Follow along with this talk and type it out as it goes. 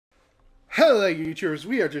Hello YouTubers,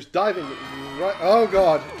 we are just diving right— oh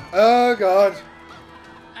god, oh god.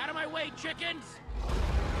 Out of my way, chickens!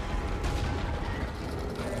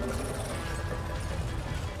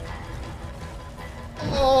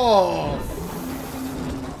 Oh.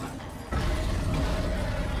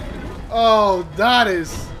 Oh, that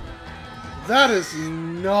is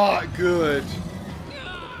not good.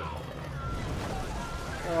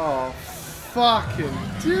 Oh, fucking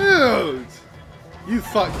dude. You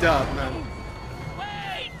fucked up, man.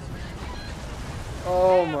 Wait!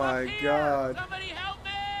 Oh Hey, I'm my up here! god. Somebody help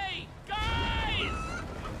me! Guys!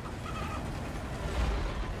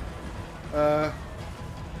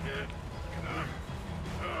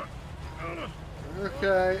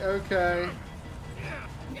 Okay, okay.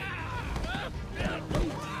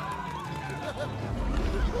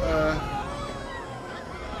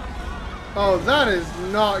 Oh, that is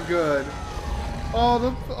not good. All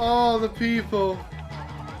the people.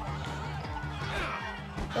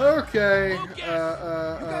 Okay. You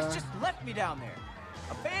guys just left me down there.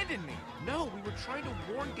 Abandoned me. No, we were trying to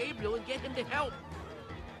warn Gabriel and get him to help.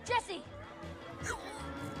 Jesse!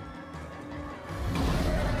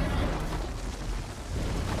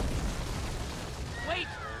 Wait!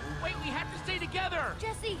 Wait, we have to stay together!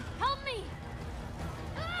 Jesse, help me!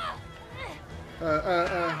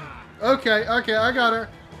 Okay, okay, I got her.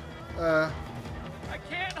 I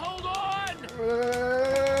can't hold on!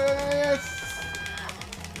 Yes.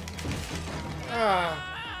 Ah.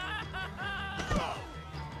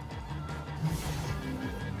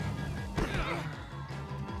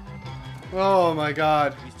 Oh my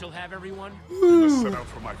god. We still have everyone? You must set out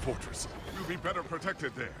for my fortress. You'll be better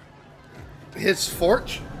protected there. His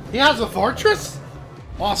fort? He has a fortress?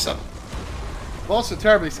 Awesome. Also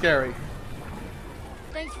terribly scary.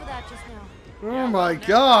 Thanks for that just now. Oh my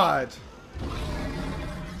god.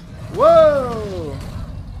 Whoa.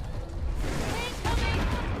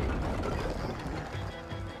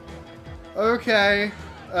 Okay.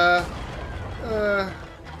 Oh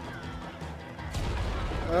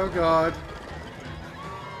god.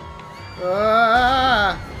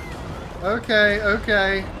 Ah. Okay,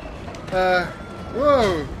 okay.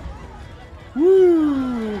 Whoa.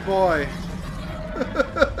 Woo, boy.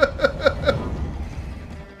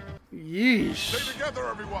 Yeesh. Stay together,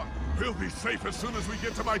 everyone. We'll be safe as soon as we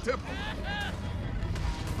get to my temple.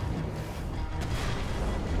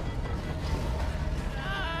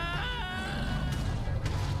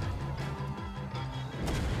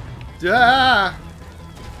 Yeah.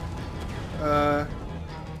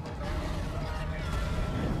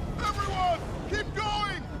 Everyone, keep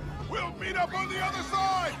going. We'll meet up on the other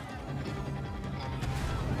side.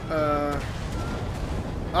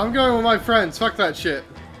 I'm going with my friends. Fuck that shit.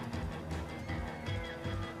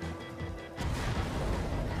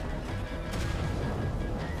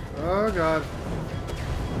 Oh god.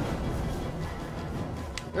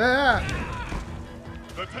 Yeah.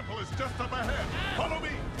 The temple is just up ahead. Follow me.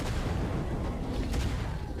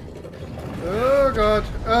 Oh god.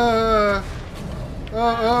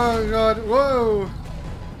 Oh god. Whoa.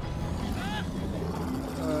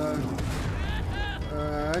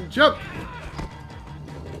 Jump.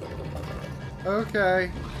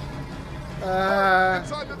 Okay.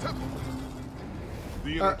 Inside the temple.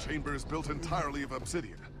 The inner chamber is built entirely of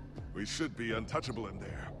obsidian. We should be untouchable in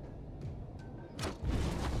there.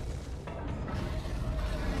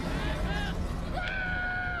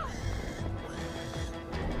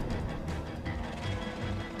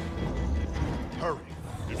 Hurry.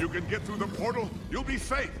 If you can get through the portal, you'll be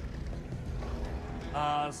safe.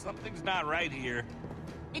 Something's not right here.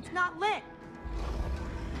 It's not lit!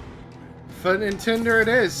 Fun and tender it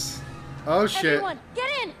is. Oh shit. Everyone, get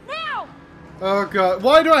in, now! Oh god.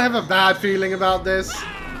 Why do I have a bad feeling about this?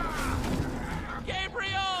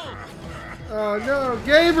 Gabriel! Oh no,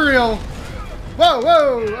 Gabriel! Whoa,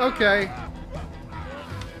 whoa, okay.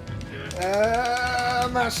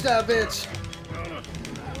 Mash that bitch.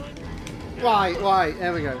 Why?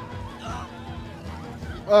 There we go.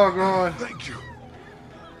 Oh god. Thank you.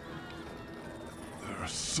 There are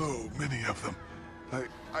so many of them.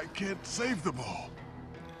 I can't save them all.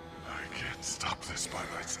 I can't stop this by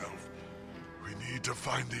myself. We need to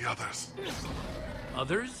find the others.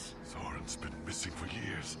 Others? Soren's been missing for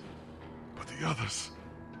years. But the others,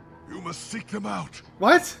 you must seek them out.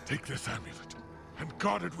 What? Take this amulet and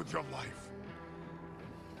guard it with your life.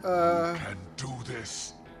 Uh. You can do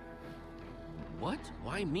this. What?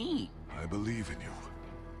 Why me? I believe in you.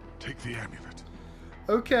 Take the amulet.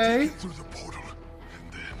 Okay. Get through the portal,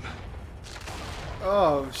 and then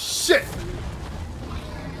Oh shit.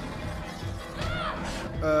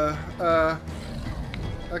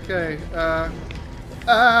 Okay.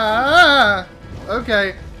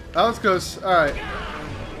 Okay. That was close. Alright.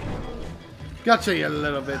 Gotcha, you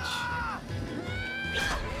little bitch.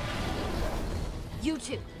 You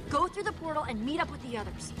two, go through the portal and meet up with the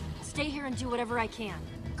others. I'll stay here and do whatever I can.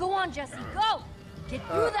 Go on, Jesse, go! Get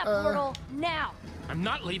through that portal now! I'm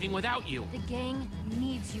not leaving without you. The gang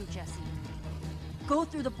needs you, Jesse. Go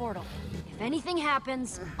through the portal. If anything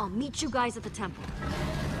happens, I'll meet you guys at the temple.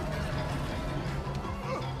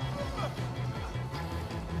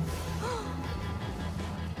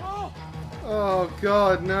 Oh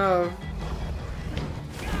god, no.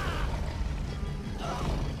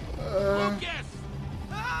 Lucas!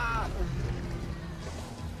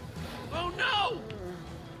 Oh no!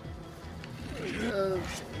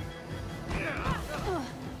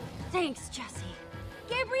 Thanks, Jesse.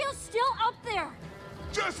 Gabriel's still up there!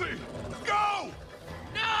 Jesse, go!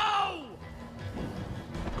 No!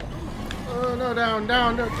 Oh no, down,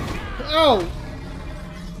 down, down. Oh!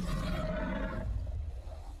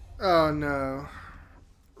 Oh no.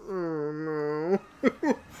 Oh no.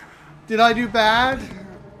 Did I do bad?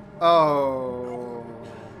 Oh.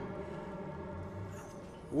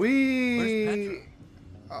 We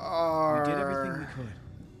are. We did everything we could.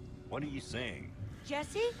 What are you saying?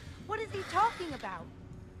 Jesse? What is he talking about?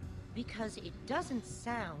 Because it doesn't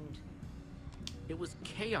sound... It was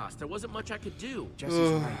chaos. There wasn't much I could do.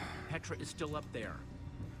 Jesse's right. Petra is still up there.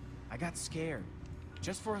 I got scared.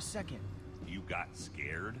 Just for a second. You got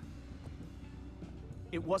scared?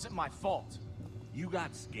 It wasn't my fault. You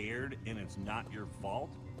got scared and it's not your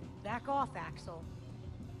fault? Back off, Axel.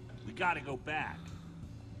 We gotta go back.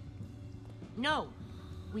 No.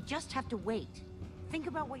 We just have to wait. Think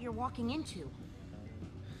about what you're walking into.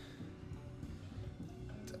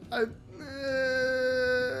 I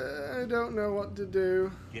don't know what to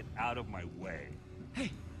do. Get out of my way.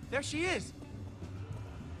 Hey, there she is.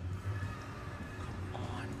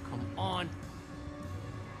 Come on.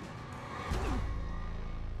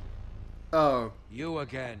 Oh, You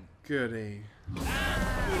again. goody.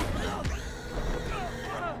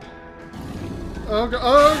 Oh god,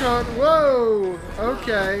 oh god, whoa!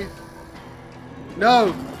 Okay.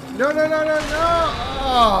 No! No, no, no, no, no!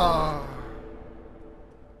 Oh.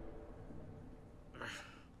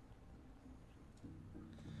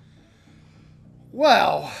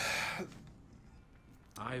 Well.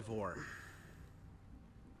 Ivor.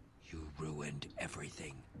 You ruined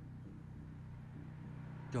everything.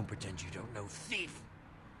 Don't pretend you don't know, thief!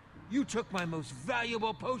 You took my most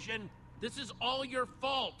valuable potion! This is all your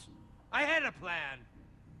fault. I had a plan!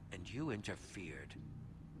 And you interfered.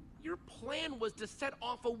 Your plan was to set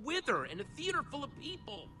off a wither in a theater full of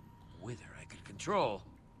people. Wither I could control.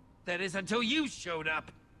 That is until you showed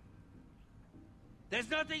up. There's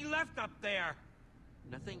nothing left up there.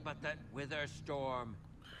 Nothing but that wither storm.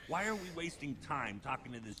 Why are we wasting time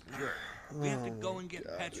talking to this jerk? We have to go and get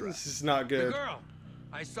Petra. This is not The good. girl!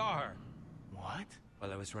 I saw her. What?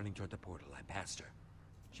 While I was running toward the portal, I passed her.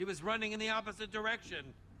 She was running in the opposite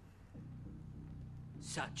direction.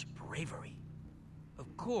 Such bravery.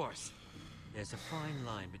 Of course, there's a fine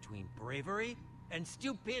line between bravery and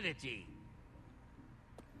stupidity.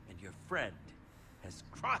 And your friend has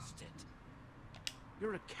crossed it.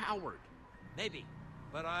 You're a coward. Maybe,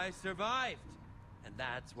 but I survived. And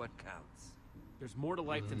that's what counts. There's more to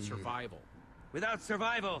life than survival. Without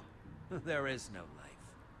survival, there is no life.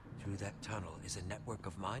 Through that tunnel is a network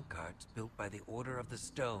of minecarts built by the Order of the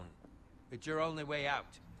Stone. It's your only way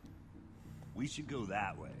out. We should go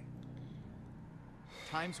that way.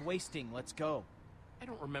 Time's wasting. Let's go. I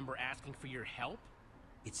don't remember asking for your help.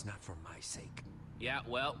 It's not for my sake. Yeah,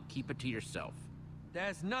 well, keep it to yourself.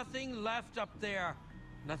 There's nothing left up there.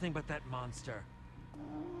 Nothing but that monster.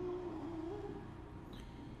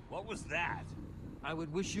 What was that? I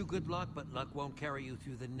would wish you good luck, but luck won't carry you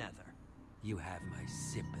through the nether. You have my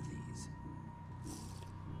sympathies.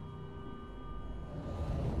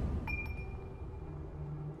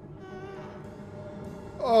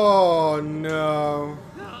 Oh no.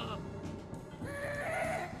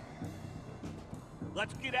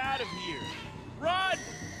 Let's get out of here. Run!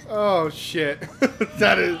 Oh shit.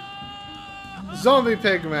 That is zombie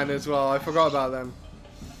pigmen as well. I forgot about them.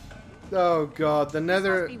 Oh god, the This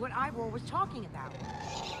nether. must be what Ivor was talking about.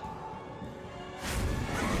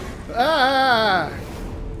 Ah!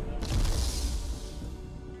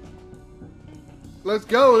 Let's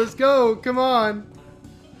go, come on.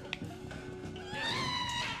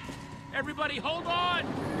 Everybody, hold on!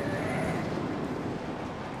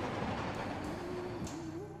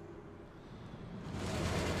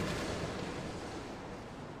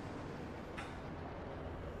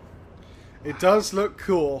 It does look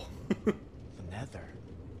cool. The nether.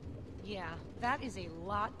 Yeah, that is a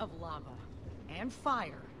lot of lava. and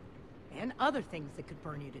fire, and other things that could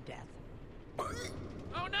burn you to death.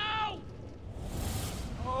 Oh no!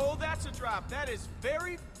 Oh, that's a drop. That is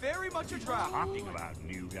very, very much a drop. Talking about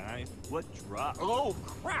new guy. What drop? Oh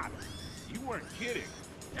crap! You weren't kidding.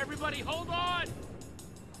 Everybody, hold on!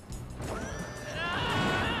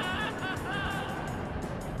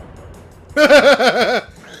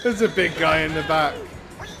 There's a big guy in the back.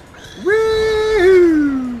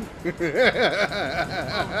 Woo!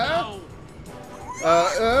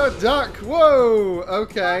 Oh, Duck. Whoa.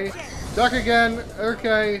 Okay. Duck again.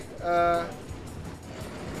 Okay. Oh.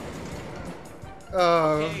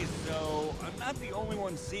 Okay, so I'm not the only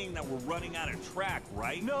one seeing that we're running out of track,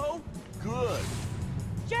 right? No? Good.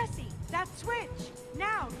 Jesse, that switch!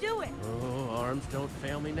 Now, do it! oh, arms don't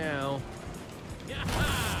fail me now.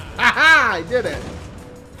 Haha! I did it.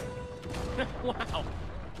 Wow.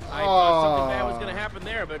 I thought something bad was gonna happen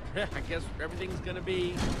there, but I guess everything's gonna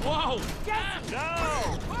be. Whoa! Jesse!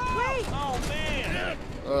 No! Wait! Oh man!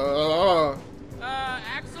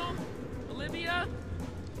 Axel? Olivia?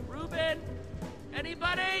 Ruben?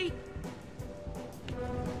 Anybody?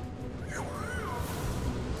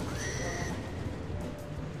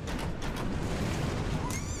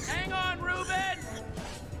 Hang on, Ruben!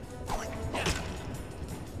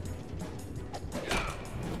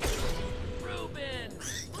 Ruben!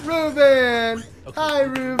 Ruben. Hi, I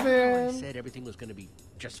Ruben. said everything was gonna be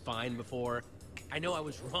just fine before. I know I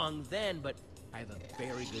was wrong then, but I have a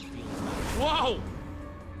very good feeling about it. Whoa!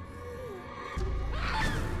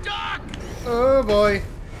 Duck! Oh boy.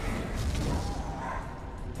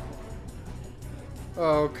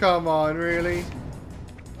 Oh, come on, really?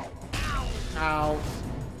 Ow.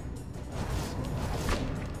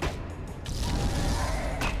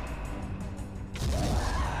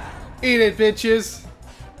 Eat it, bitches.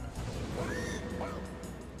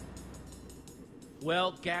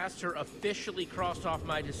 Well, Gaster officially crossed off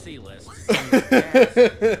my to see list.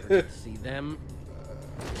 See them?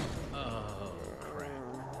 Oh, crap.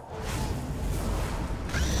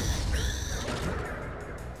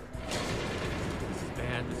 This is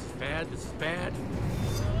bad, this is bad, this is bad.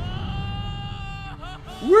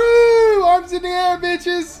 Woo! Arms in the air,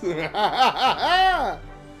 bitches!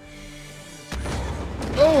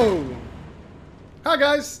 Oh! Hi,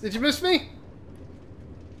 guys. Did you miss me?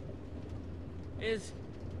 Is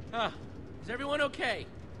everyone okay?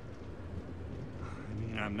 I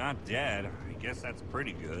mean, I'm not dead. I guess that's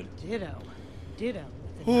pretty good. Ditto. Ditto.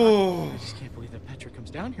 Oh. I just can't believe that Petra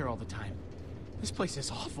comes down here all the time. This place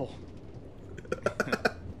is awful.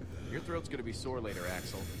 Your throat's gonna be sore later,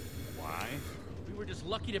 Axel. Why? We were just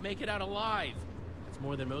lucky to make it out alive. That's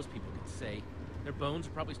more than most people could say. Their bones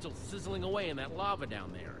are probably still sizzling away in that lava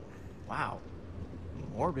down there. Wow.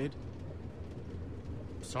 Morbid.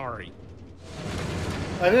 Sorry.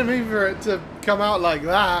 I didn't mean for it to come out like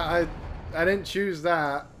that. I didn't choose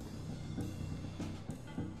that.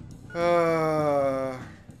 Can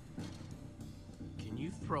you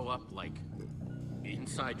throw up, like,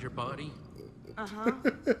 inside your body? Uh-huh.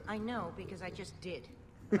 I know, because I just did.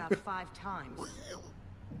 About 5 times.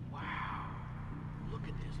 Wow. Look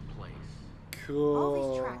at this place. Cool.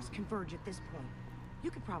 All these tracks converge at this point. You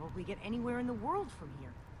could probably get anywhere in the world from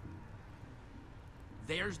here.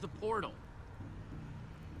 There's the portal.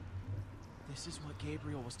 This is what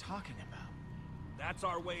Gabriel was talking about. That's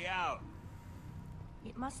our way out.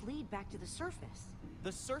 It must lead back to the surface.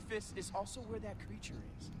 The surface is also where that creature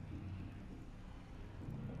is.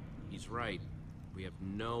 He's right. We have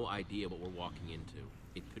no idea what we're walking into.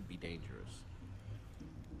 It could be dangerous.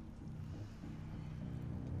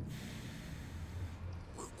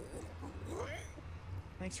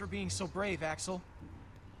 Thanks for being so brave, Axel.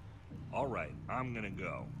 All right, I'm gonna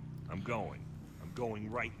go. I'm going. I'm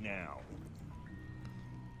going right now.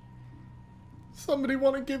 Somebody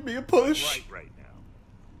want to give me a push? Right now.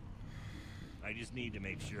 I just need to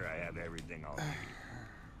make sure I have everything I'll need.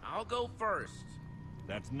 I'll go first.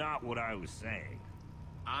 That's not what I was saying.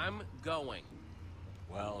 I'm going.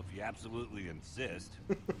 Well, if you absolutely insist.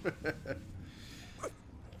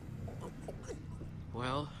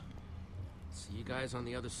 Well, see you guys on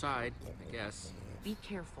the other side, I guess. Be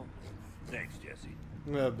careful. Thanks, Jesse.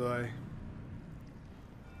 Oh boy.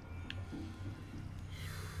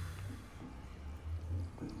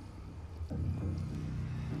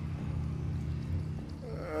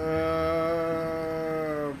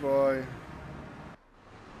 Oh boy.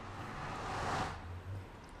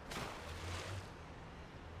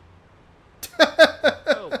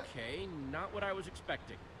 Okay, not what I was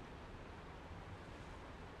expecting.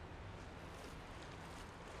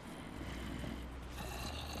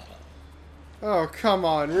 Oh, come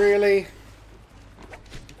on, really?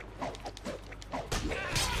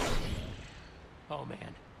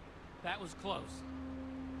 man. That was close.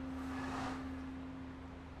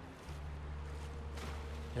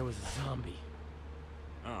 There was a zombie.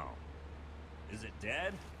 Oh. Is it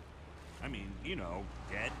dead? I mean, you know,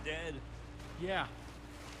 dead? Yeah.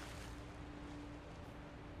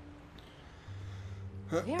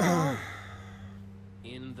 Where are we?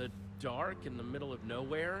 In the dark, in the middle of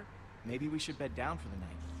nowhere. Maybe we should bed down for the night.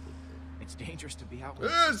 It's dangerous to be out.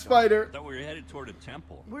 Spider. I thought we were headed toward a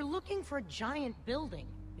temple. We're looking for a giant building.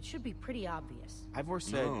 It should be pretty obvious. Ivor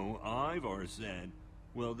said. No, Ivor said.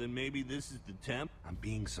 Well, then maybe this is the temple. I'm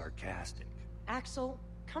being sarcastic. Axel,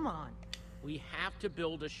 come on. We have to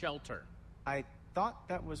build a shelter. I thought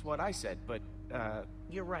that was what I said, but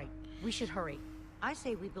You're right. We should hurry. I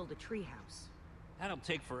say we build a treehouse. That'll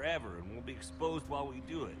take forever, and we'll be exposed while we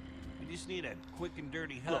do it. We just need a quick and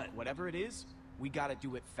dirty hut. look, whatever it is, we gotta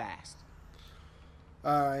do it fast.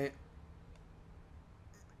 Alright.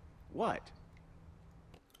 What?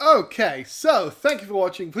 Okay, so thank you for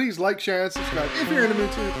watching. Please like, share, and subscribe if you're in the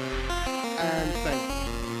mood to.